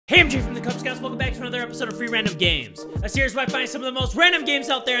Hey, I'm Jay from the Kubz. Welcome back to another episode of Free Random Games, a series where I find some of the most random games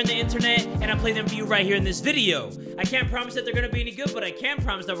out there on the internet, and I play them for you right here in this video. I can't promise that they're gonna be any good, but I can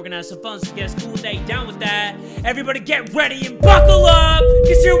promise that we're gonna have some fun. So guys, cool with that? You down with that? Everybody get ready and buckle up,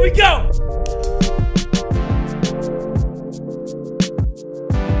 cause here we go!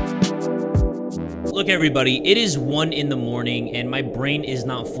 Look everybody, it is 1 in the morning and my brain is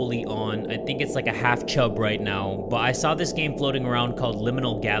not fully on. I think it's like a half chub right now, but I saw this game floating around called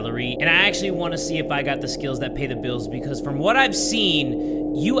Liminal Gallery, and I actually want to see if I got the skills that pay the bills, because from what I've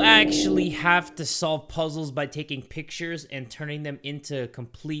seen, you actually have to solve puzzles by taking pictures and turning them into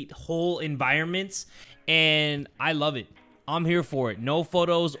complete whole environments, and I love it. I'm here for it. No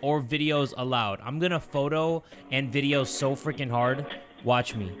photos or videos allowed. I'm gonna photo and video so freaking hard.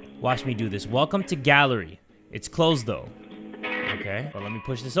 Watch me. Watch me do this. Welcome to Gallery. It's closed, though. Okay, well, let me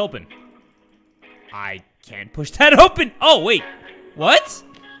push this open. I can't push that open. Oh, wait. What?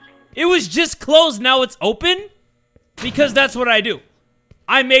 It was just closed, now it's open? Because that's what I do.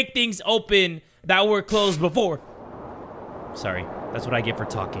 I make things open that were closed before. Sorry, that's what I get for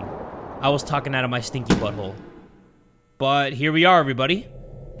talking. I was talking out of my stinky butthole. But here we are, everybody.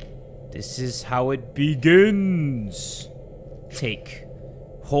 This is how it begins. Take.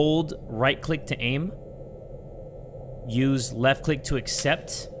 Hold right click to aim. Use left click to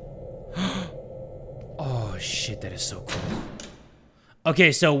accept. Oh shit, that is so cool.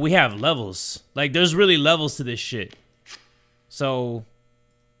 Okay, so we have levels. Like, there's really levels to this shit. So,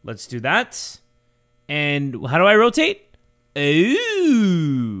 let's do that. And how do I rotate?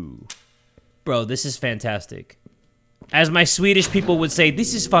 Ooh. Bro, this is fantastic. As my Swedish people would say,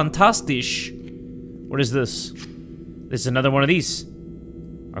 this is fantastisch. What is this? This is another one of these.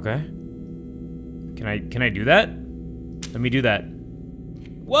 Okay. Can I do that? Let me do that.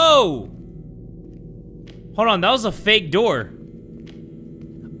 Whoa! Hold on, that was a fake door.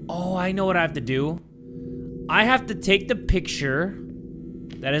 Oh, I know what I have to do. I have to take the picture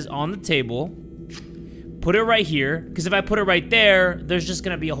that is on the table, put it right here, because if I put it right there, there's just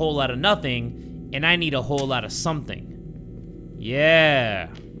gonna be a whole lot of nothing, and I need a whole lot of something. Yeah.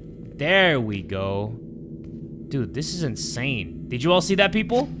 There we go. Dude, this is insane. Did you all see that,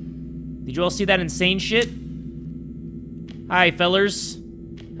 people? Did you all see that insane shit? Hi, fellers.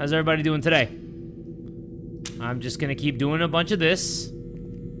 How's everybody doing today? I'm just gonna keep doing a bunch of this.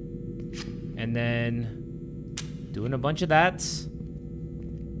 And then doing a bunch of that.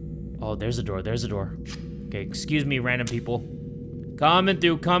 Oh, there's a door, there's a door. Okay, excuse me, random people. Coming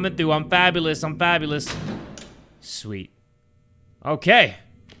through, coming through. I'm fabulous, I'm fabulous. Sweet. Okay.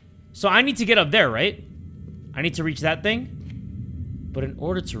 So I need to get up there, right? I need to reach that thing. But in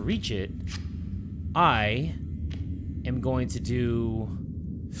order to reach it, I am going to do...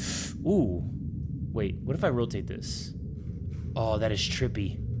 Ooh. Wait, what if I rotate this? Oh, that is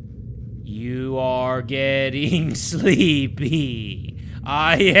trippy. You are getting sleepy.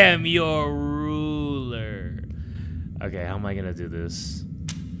 I am your ruler. Okay, how am I gonna do this?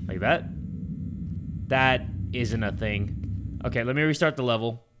 Like that? That isn't a thing. Okay, let me restart the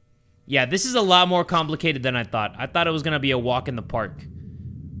level. Yeah, this is a lot more complicated than I thought. I thought it was gonna be a walk in the park.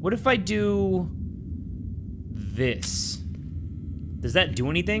 What if I do this? Does that do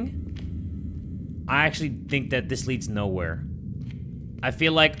anything? I actually think that this leads nowhere. I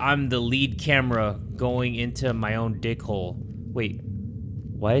feel like I'm the lead camera going into my own dick hole. Wait,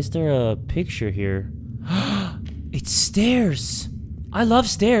 why is there a picture here? It's stairs. I love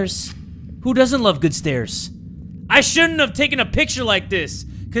stairs. Who doesn't love good stairs? I shouldn't have taken a picture like this,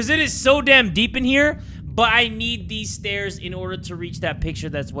 because it is so damn deep in here, but I need these stairs in order to reach that picture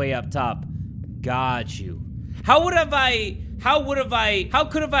that's way up top. Got you. How could have I,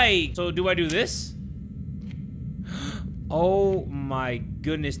 so do I do this? Oh my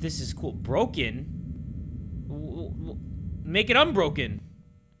goodness, this is cool. Broken? Make it unbroken.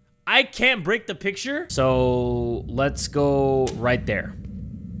 I can't break the picture. So let's go right there.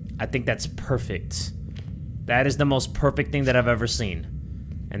 I think that's perfect. That is the most perfect thing that I've ever seen.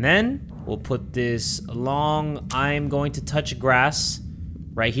 And then we'll put this long, I'm going to touch grass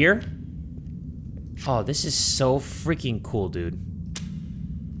right here. Oh, this is so freaking cool, dude.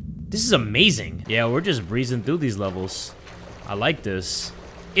 This is amazing. Yeah, we're just breezing through these levels. I like this.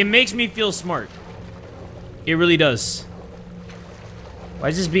 It makes me feel smart. It really does. Why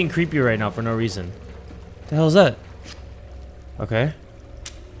is this being creepy right now for no reason? What the hell is that? Okay.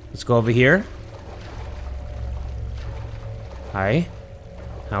 Let's go over here. Hi.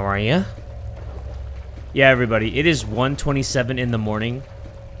 How are ya? Yeah, everybody, it is 1:27 in the morning.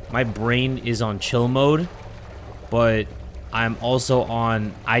 My brain is on chill mode, but I'm also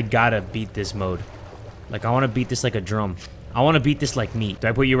on I gotta beat this mode. Like, I want to beat this like a drum. I want to beat this like neat. Do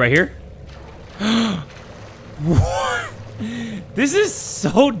I put you right here? What? This is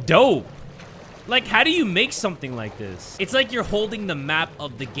so dope. Like, how do you make something like this? It's like you're holding the map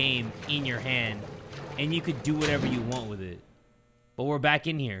of the game in your hand, and you could do whatever you want with it. But we're back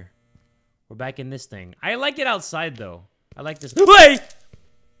in here. We're back in this thing. I like it outside, though. I like this. Wait!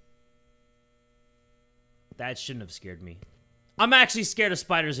 That shouldn't have scared me. I'm actually scared of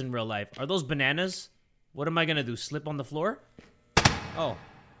spiders in real life. Are those bananas? What am I gonna do? Slip on the floor? Oh.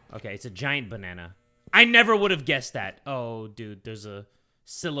 Okay, it's a giant banana. I never would have guessed that. Oh, dude, there's a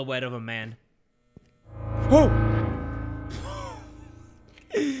silhouette of a man. Oh!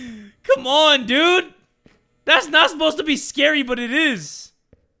 Come on, dude! That's not supposed to be scary, but it is.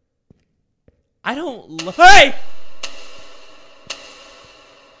 I don't Hey!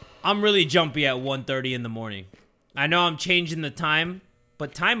 I'm really jumpy at 1:30 in the morning. I know I'm changing the time,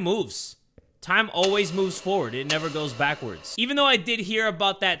 but time moves. Time always moves forward. It never goes backwards. Even though I did hear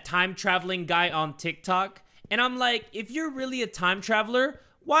about that time traveling guy on TikTok, and I'm like, if you're really a time traveler,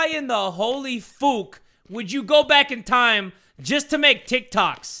 why in the holy fook would you go back in time just to make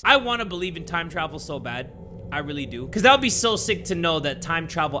TikToks? I want to believe in time travel so bad. I really do. Because that would be so sick to know that time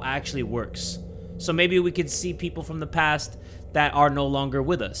travel actually works. So maybe we could see people from the past that are no longer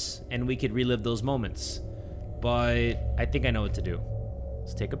with us, and we could relive those moments. But I think I know what to do.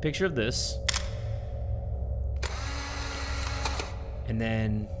 Let's take a picture of this. And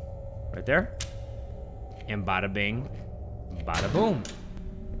then right there. And bada bing, bada boom.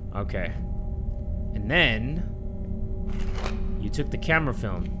 Okay. And then you took the camera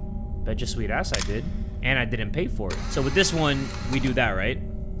film. Bet your sweet ass I did. And I didn't pay for it. So with this one, we do that, right?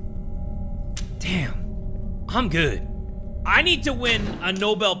 Damn. I'm good. I need to win a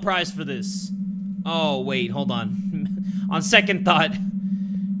Nobel Prize for this. Oh, wait, hold on. On second thought.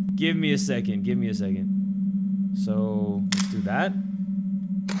 Give me a second. Give me a second. So, let's do that.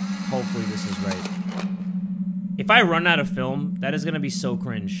 Hopefully this is right. If I run out of film, that is gonna be so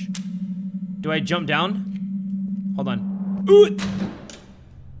cringe. Do I jump down? Hold on. Ooh!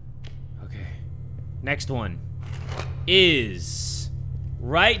 Okay. Next one is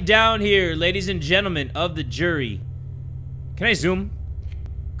right down here, ladies and gentlemen of the jury. Can I zoom?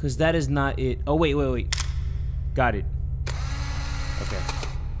 Because that is not it. Oh, wait, wait, wait. Got it. Okay.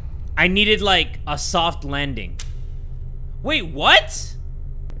 I needed, like, a soft landing. Wait, what?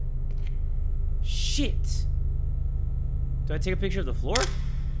 Shit. Do I take a picture of the floor?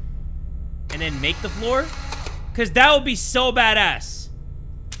 And then make the floor? Because that would be so badass.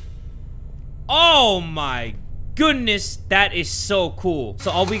 Oh my goodness, that is so cool.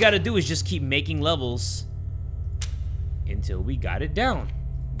 So all we gotta do is just keep making levels until we got it down.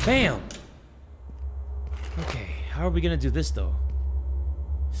 Bam. Okay, how are we gonna do this though?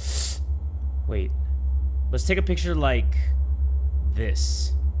 Wait, let's take a picture like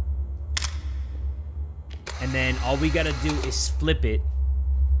this. And then all we gotta do is flip it.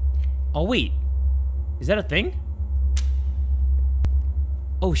 Oh wait, is that a thing?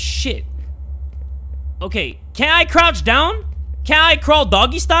 Oh shit. Okay, can I crouch down? Can I crawl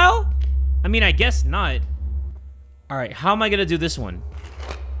doggy style? I mean, I guess not. All right, how am I gonna do this one?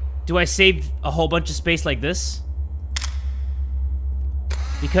 Do I save a whole bunch of space like this?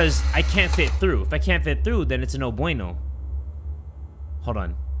 Because I can't fit through. If I can't fit through, then it's a no bueno. Hold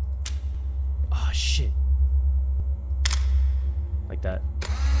on. Oh, shit. Like that.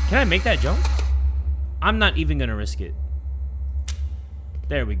 Can I make that jump? I'm not even gonna risk it.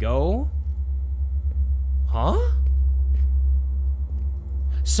 There we go. Huh?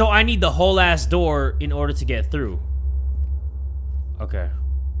 So I need the whole ass door in order to get through. Okay.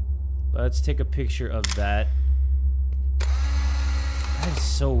 Let's take a picture of that. That is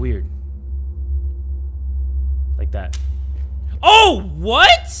so weird. Like that. Oh,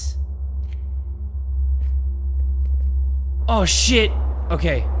 what? Oh, shit.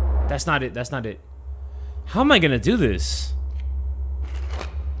 Okay. That's not it. That's not it. How am I gonna do this?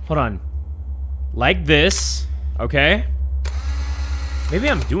 Hold on. Like this. Okay. Maybe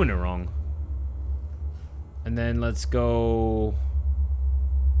I'm doing it wrong. And then let's go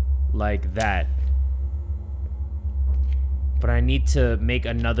like that. But I need to make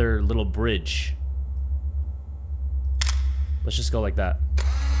another little bridge. Let's just go like that.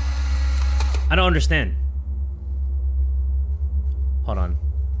 I don't understand. Hold on.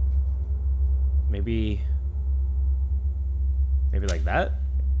 Maybe like that?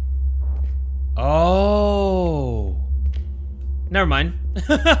 Oh. Never mind.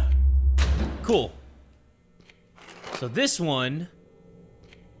 Cool. So this one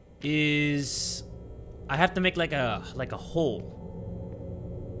is I have to make like a hole.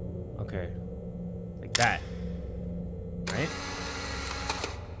 Okay. Like that. Right? right?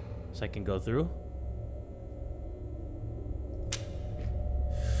 So I can go through.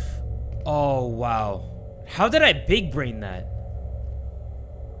 Oh, wow. How did I big brain that?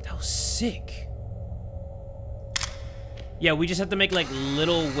 That was sick. Yeah, we just have to make like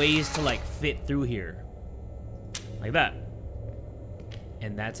little ways to like fit through here. Like that.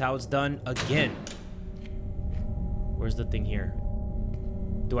 And that's how it's done again. Where's the thing here?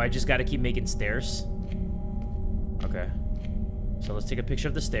 Do I just gotta keep making stairs? Okay. So let's take a picture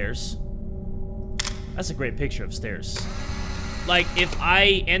of the stairs. That's a great picture of stairs. Like, if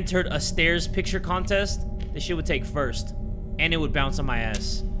I entered a stairs picture contest, this shit would take first. And it would bounce on my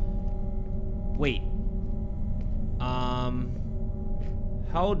ass. Wait.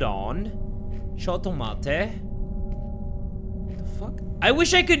 Hold on. Chotomate. What the fuck? I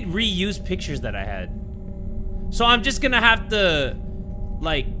wish I could reuse pictures that I had. So I'm just gonna have to,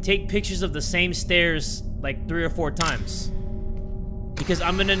 like, take pictures of the same stairs, like, 3 or 4 times. Because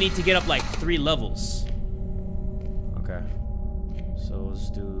I'm gonna need to get up, like, 3 levels. Okay. So let's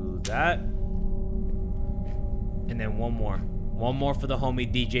do that. And then one more. One more for the homie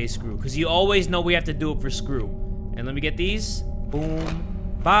DJ Screw. Because you always know we have to do it for Screw. And let me get these. Boom.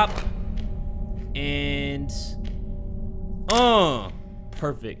 Bop. And...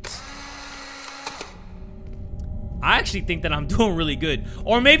 perfect. I actually think that I'm doing really good.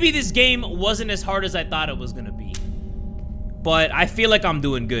 Or maybe this game wasn't as hard as I thought it was gonna be. But I feel like I'm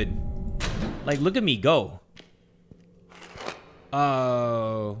doing good. Like, look at me go.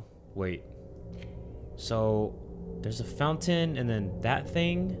 Oh, wait. So, there's a fountain and then that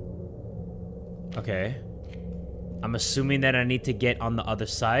thing. Okay. I'm assuming that I need to get on the other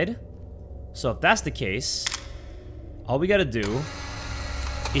side. So if that's the case, all we gotta do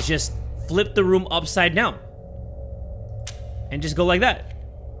is just flip the room upside down. And just go like that.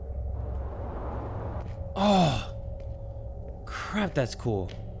 Oh. Crap, that's cool.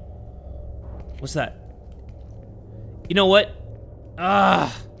 What's that? You know what?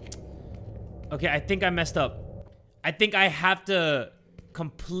 Okay, I think I messed up. I think I have to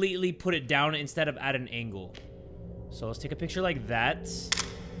completely put it down instead of at an angle. So let's take a picture like that.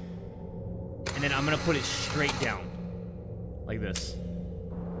 And then I'm gonna put it straight down. Like this.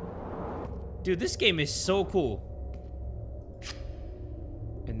 Dude, this game is so cool.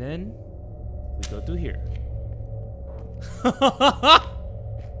 And then we go through here.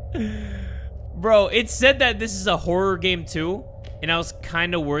 Bro, it said that this is a horror game too, and I was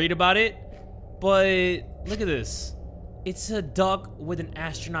kind of worried about it. But look at this. It's a duck with an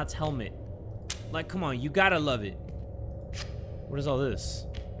astronaut's helmet. Like, come on, you gotta love it. What is all this?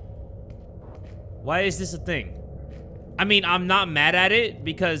 Why is this a thing? I mean, I'm not mad at it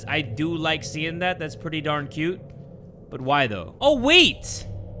because I do like seeing that. That's pretty darn cute. But why though? Oh, wait.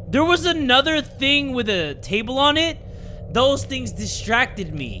 There was another thing with a table on it. Those things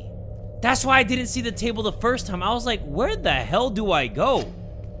distracted me. That's why I didn't see the table the first time. I was like, where the hell do I go?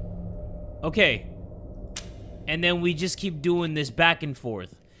 Okay. And then we just keep doing this back and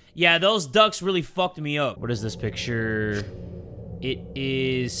forth. Yeah, those ducks really fucked me up. What is this picture? It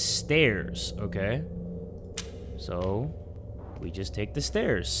is stairs, okay. So, we just take the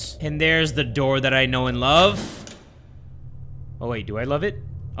stairs. And there's the door that I know and love. Oh wait, do I love it?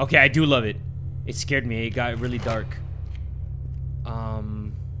 Okay, I do love it. It scared me, it got really dark.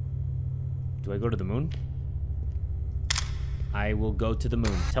 Do I go to the moon? I will go to the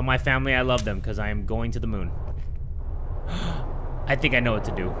moon. Tell my family I love them, because I am going to the moon. I think I know what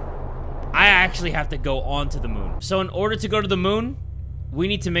to do. I actually have to go onto the moon. So in order to go to the moon, we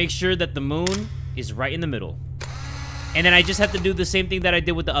need to make sure that the moon is right in the middle. And then I just have to do the same thing that I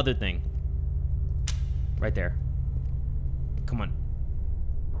did with the other thing. Right there. Come on.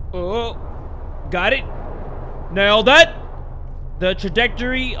 Oh, got it. Nailed that. The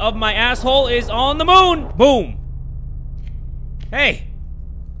trajectory of my asshole is on the moon. Boom. Hey.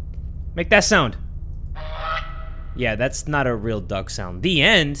 Make that sound. Yeah, that's not a real duck sound. The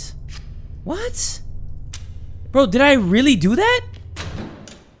end. What? Bro, did I really do that?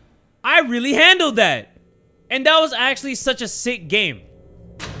 I really handled that. And that was actually such a sick game.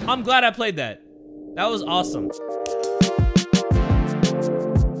 I'm glad I played that. That was awesome.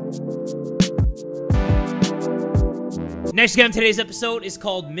 Next game of today's episode is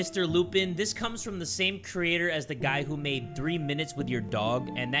called Mr. Lupin. This comes from the same creator as the guy who made 3 Minutes with Your Dog,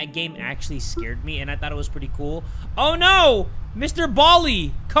 and that game actually scared me, and I thought it was pretty cool. Oh no! Mr.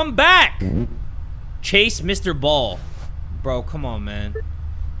 Bally, come back! Chase Mr. Ball. Bro, come on, man.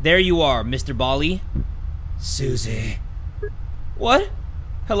 There you are, Mr. Bally. Susie. What?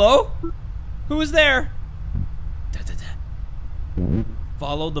 Hello? Who is there? Da, da, da.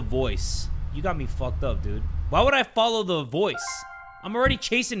 Follow the voice. You got me fucked up, dude. Why would I follow the voice? I'm already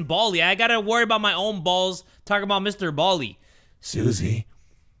chasing Ballie. I gotta worry about my own balls. Talking about Mr. Ballie. Susie,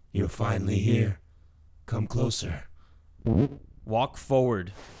 you're finally here. Come closer. Walk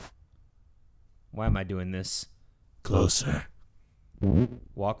forward. Why am I doing this? Closer.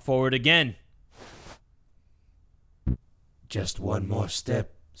 Walk forward again. Just one more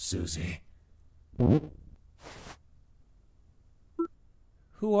step, Susie. Who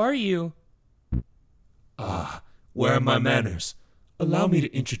are you? Where are my manners? Allow me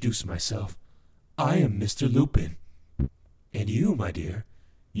to introduce myself. I am Mr. Lupin. And you, my dear,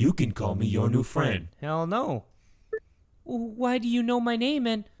 you can call me your new friend. Hell no. Why do you know my name,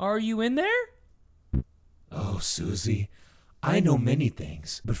 and are you in there? Oh, Susie, I know many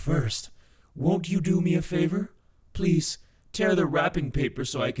things, but first, won't you do me a favor? Please, tear the wrapping paper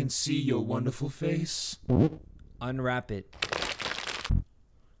so I can see your wonderful face. Unwrap it.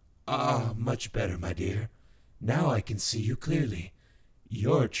 Ah, much better, my dear. Now I can see you clearly.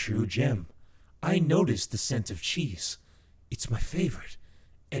 You're a true gem. I noticed the scent of cheese. It's my favorite,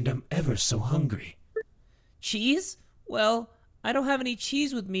 and I'm ever so hungry. Cheese? Well, I don't have any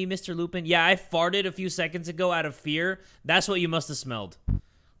cheese with me, Mr. Lupin. Yeah, I farted a few seconds ago out of fear. That's what you must have smelled.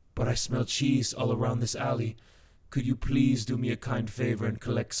 But I smell cheese all around this alley. Could you please do me a kind favor and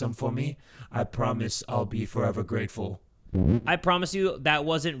collect some for me? I promise I'll be forever grateful. I promise you that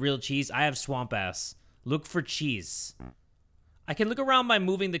wasn't real cheese. I have swamp ass. Look for cheese. I can look around by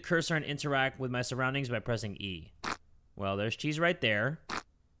moving the cursor and interact with my surroundings by pressing E. Well, there's cheese right there.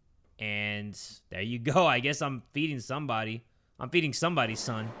 And there you go. I guess I'm feeding somebody. I'm feeding somebody's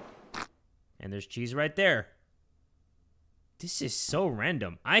son. And there's cheese right there. This is so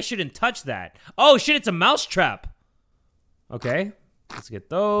random. I shouldn't touch that. Oh, shit, it's a mousetrap. Okay, let's get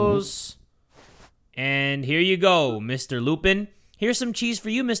those. And here you go, Mr. Lupin. Here's some cheese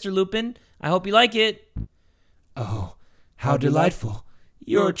for you, Mr. Lupin. I hope you like it. Oh, how delightful.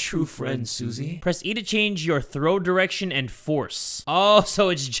 You're a true friend, Susie. Press E to change your throw direction and force. Oh, so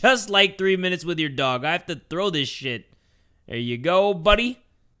it's just like 3 minutes with your dog. I have to throw this shit. There you go, buddy.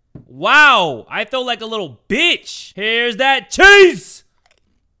 Wow, I felt like a little bitch. Here's that cheese.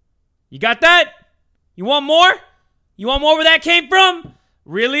 You got that? You want more? You want more where that came from?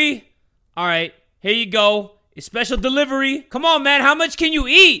 Really? All right, here you go. It's special delivery. Come on, man, how much can you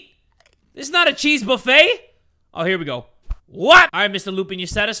eat? This is not a cheese buffet. Oh, here we go. What? All right, Mr. Lupin, you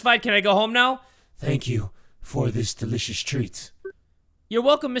satisfied? Can I go home now? Thank you for this delicious treat. You're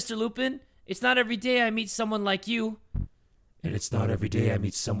welcome, Mr. Lupin. It's not every day I meet someone like you. And it's not every day I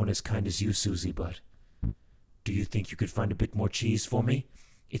meet someone as kind as you, Susie, but do you think you could find a bit more cheese for me?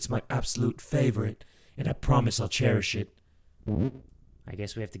 It's my absolute favorite, and I promise I'll cherish it. I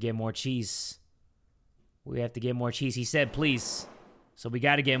guess we have to get more cheese. We have to get more cheese. He said, please. So we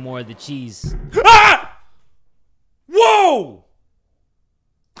got to get more of the cheese. Ah! Whoa!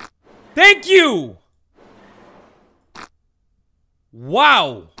 Thank you!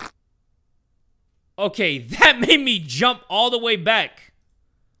 Wow. Okay, that made me jump all the way back.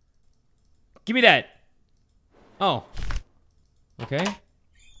 Give me that. Oh. Okay.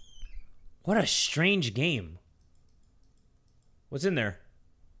 What a strange game. What's in there?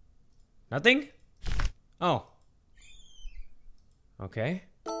 Nothing? Oh. Okay.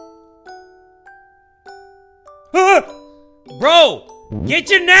 Bro! Get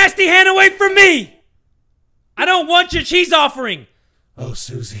your nasty hand away from me! I don't want your cheese offering! Oh,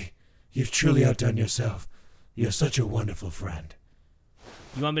 Susie, you've truly outdone yourself. You're such a wonderful friend.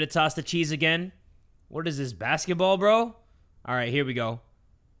 You want me to toss the cheese again? What is this, basketball, bro? Alright, here we go.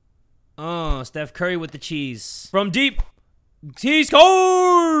 Oh, Steph Curry with the cheese. From deep. He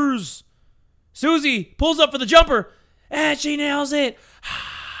scores! Susie pulls up for the jumper. And she nails it.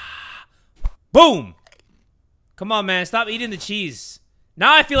 Boom! Come on, man. Stop eating the cheese.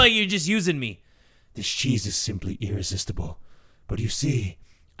 Now I feel like you're just using me. This cheese is simply irresistible. But you see,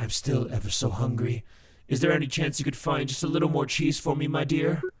 I'm still ever so hungry. Is there any chance you could find just a little more cheese for me, my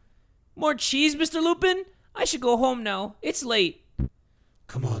dear? More cheese, Mr. Lupin? I should go home now. It's late.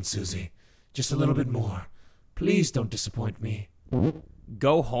 Come on, Susie. Just a little bit more. Please don't disappoint me.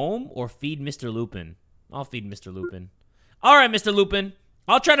 Go home or feed Mr. Lupin? I'll feed Mr. Lupin. All right, Mr. Lupin.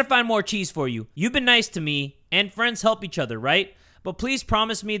 I'll try to find more cheese for you. You've been nice to me, and friends help each other, right? But please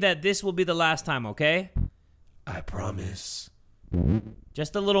promise me that this will be the last time, okay? I promise.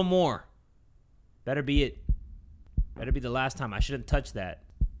 Just a little more. Better be it. Better be the last time. I shouldn't touch that.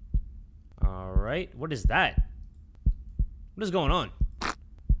 All right. What is that? What is going on?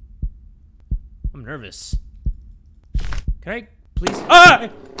 I'm nervous. Can I please? Ah!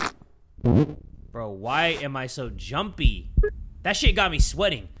 Bro, why am I so jumpy? That shit got me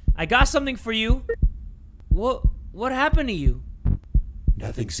sweating. I got something for you. What happened to you?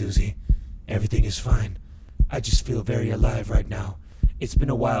 Nothing, Susie. Everything is fine. I just feel very alive right now. It's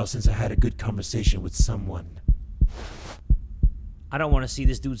been a while since I had a good conversation with someone. I don't want to see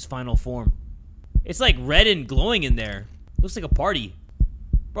this dude's final form. It's like red and glowing in there. Looks like a party.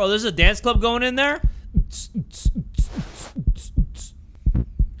 Bro, there's a dance club going in there?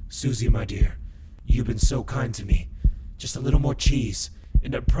 Susie, my dear, you've been so kind to me. Just a little more cheese,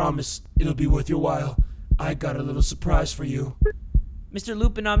 and I promise it'll be worth your while. I got a little surprise for you. Mr.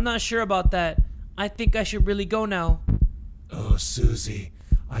 Lupin, I'm not sure about that. I think I should really go now. Oh, Susie,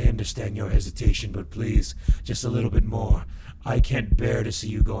 I understand your hesitation, but please, just a little bit more. I can't bear to see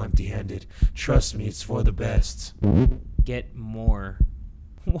you go empty-handed. Trust me, it's for the best. Get more.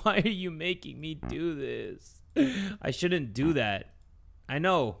 Why are you making me do this? I shouldn't do that. I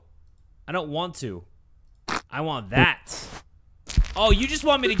know. I don't want to. I want that. Oh, you just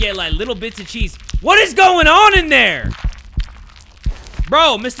want me to get like little bits of cheese. What is going on in there?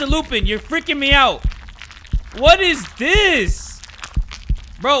 Bro, Mr. Lupin, you're freaking me out. What is this?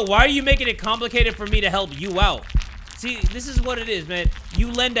 Bro, why are you making it complicated for me to help you out? See, this is what it is, man.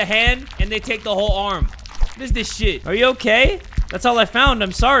 You lend a hand, and they take the whole arm. What is this shit? Are you okay? That's all I found.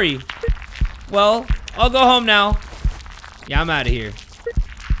 I'm sorry. Well, I'll go home now. Yeah, I'm out of here.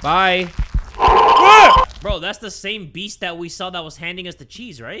 Bye. Bro, that's the same beast that we saw that was handing us the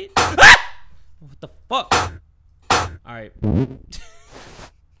cheese, right? What the fuck? Alright.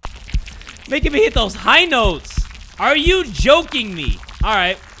 Making me hit those high notes. Are you joking me?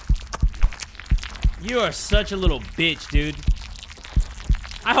 Alright. You are such a little bitch, dude.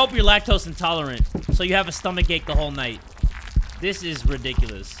 I hope you're lactose intolerant, so you have a stomach ache the whole night. This is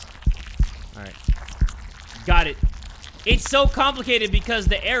ridiculous. Alright. Got it. It's so complicated because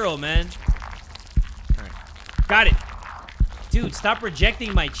the arrow, man. Alright. Got it. Dude, stop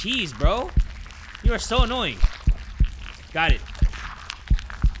rejecting my cheese, bro. You are so annoying. Got it.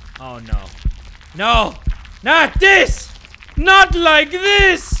 Oh, no. No! Not this! Not like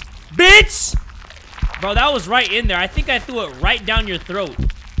this! Bitch! Bro, that was right in there. I think I threw it right down your throat.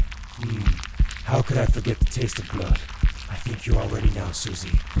 How could I forget the taste of blood? I think you're all ready now,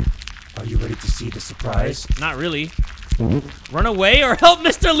 Susie. Are you ready to see the surprise? Not really. Run away or help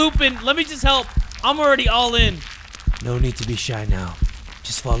Mr. Lupin. Let me just help. I'm already all in. No need to be shy now.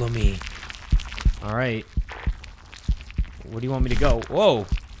 Just follow me. All right. Where do you want me to go? Whoa.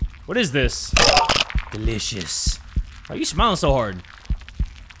 What is this? Delicious. Why are you smiling so hard?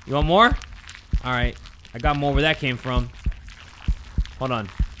 You want more? All right. I got more where that came from. Hold on.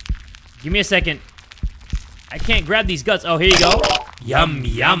 Give me a second. I can't grab these guts. Oh, here you go. Yum,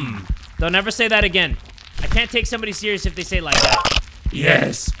 yum. Don't ever say that again. I can't take somebody serious if they say it like that.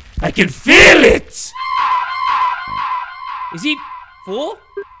 Yes, I can feel it! Is he full?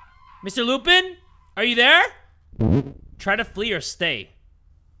 Mr. Lupin? Are you there? Try to flee or stay.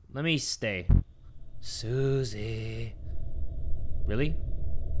 Let me stay. Susie. Really?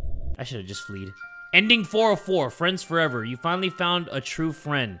 I should have just fleed. Ending 404, friends forever. You finally found a true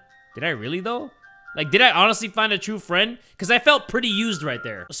friend. Did I really though? Like, did I honestly find a true friend? Because I felt pretty used right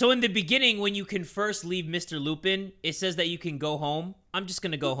there. So in the beginning, when you can first leave Mr. Lupin, it says that you can go home. I'm just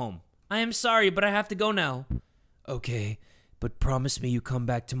gonna go home. I am sorry, but I have to go now. Okay, but promise me you come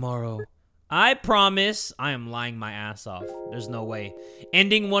back tomorrow. I promise. I am lying my ass off. There's no way.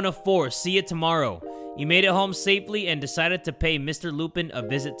 Ending 1 of 4. See you tomorrow. You made it home safely and decided to pay Mr. Lupin a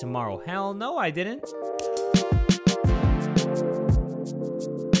visit tomorrow. Hell no, I didn't.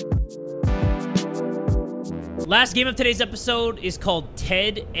 Last game of today's episode is called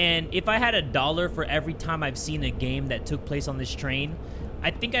Ted, and if I had $1 for every time I've seen a game that took place on this train,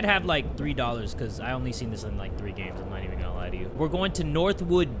 I think I'd have like $3 because I only seen this in like 3 games. I'm not even gonna lie to you. We're going to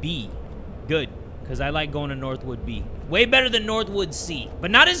Northwood B. Good, because I like going to Northwood B. Way better than Northwood C,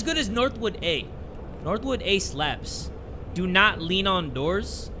 but not as good as Northwood A. Northwood A slaps. Do not lean on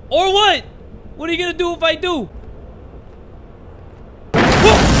doors. Or what? What are you gonna do if I do?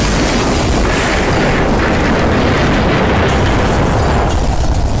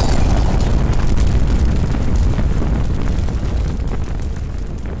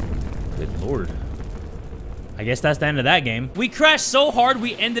 I guess that's the end of that game. We crashed so hard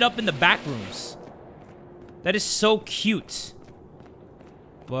we ended up in the back rooms. That is so cute.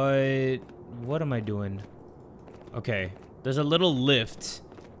 But what am I doing? Okay, there's a little lift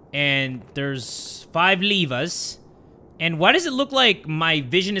and there's 5 levers. And why does it look like my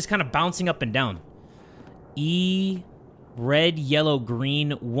vision is kind of bouncing up and down? E, red, yellow,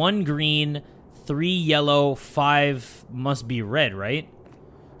 green, 1 green, 3 yellow, 5 must be red, right?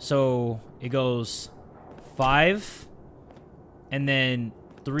 So it goes 5, and then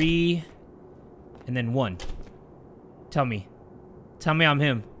 3, And then 1. Tell me. Tell me I'm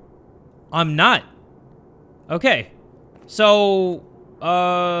him. I'm not. Okay. So,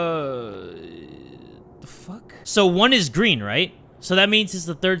 the fuck? So 1 is green, right? So that means it's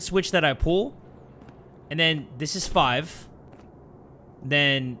the 3rd switch that I pull. And then this is 5.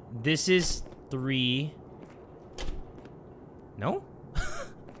 Then this is 3. No?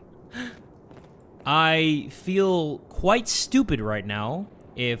 I feel quite stupid right now,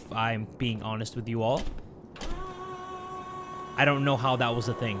 if I'm being honest with you all. I don't know how that was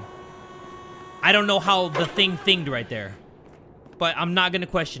a thing. I don't know how the thing thinged right there. But I'm not gonna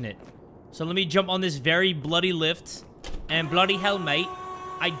question it. So let me jump on this very bloody lift. And bloody hell, mate.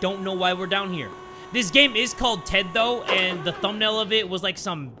 I don't know why we're down here. This game is called Ted, though, and the thumbnail of it was like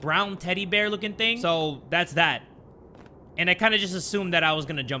some brown teddy bear looking thing. So that's that. And I kind of just assumed that I was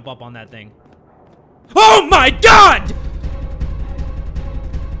gonna jump up on that thing. Oh my god!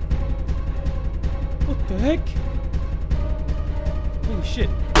 What the heck? Holy shit.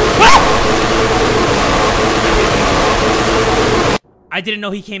 I didn't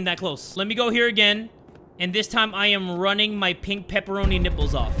know he came that close. Let me go here again. And this time I am running my pink pepperoni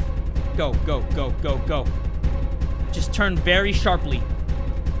nipples off. Go, go, go, go, go. Just turn very sharply.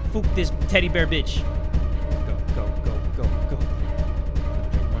 Fook this teddy bear bitch. Go, go, go, go, go.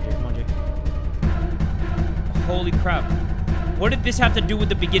 Come on, Jay, come on, Jay. Holy crap. What did this have to do with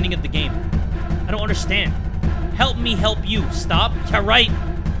the beginning of the game? I don't understand. Help me help you. Stop. Yeah, right.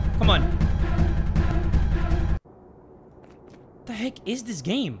 Come on. What the heck is this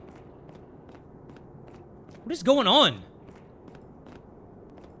game? What is going on?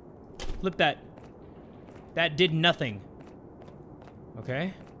 Flip that. That did nothing.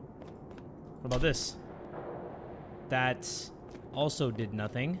 Okay. What about this? That also did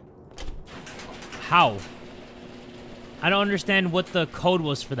nothing. How? I don't understand what the code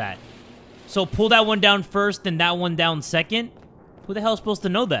was for that. So pull that one down first, then that one down second? Who the hell is supposed to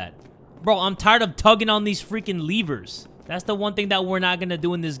know that? Bro, I'm tired of tugging on these freaking levers. That's the one thing that we're not gonna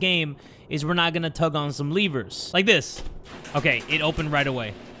do in this game, is we're not gonna tug on some levers. Like this. Okay, it opened right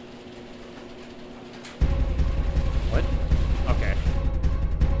away. What? Okay.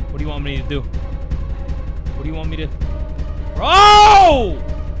 What do you want me to do? What do you want me to... Bro!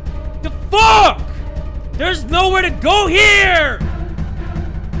 The fuck? There's nowhere to go here!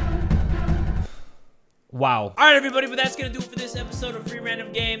 Wow. Alright, everybody, but that's gonna do it for this episode of Free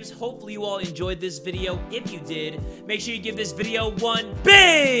Random Games. Hopefully you all enjoyed this video. If you did, make sure you give this video one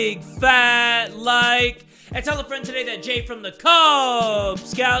big fat like. And tell a friend today that Jay from the Kubz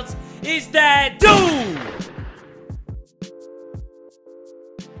Scouts is that dude!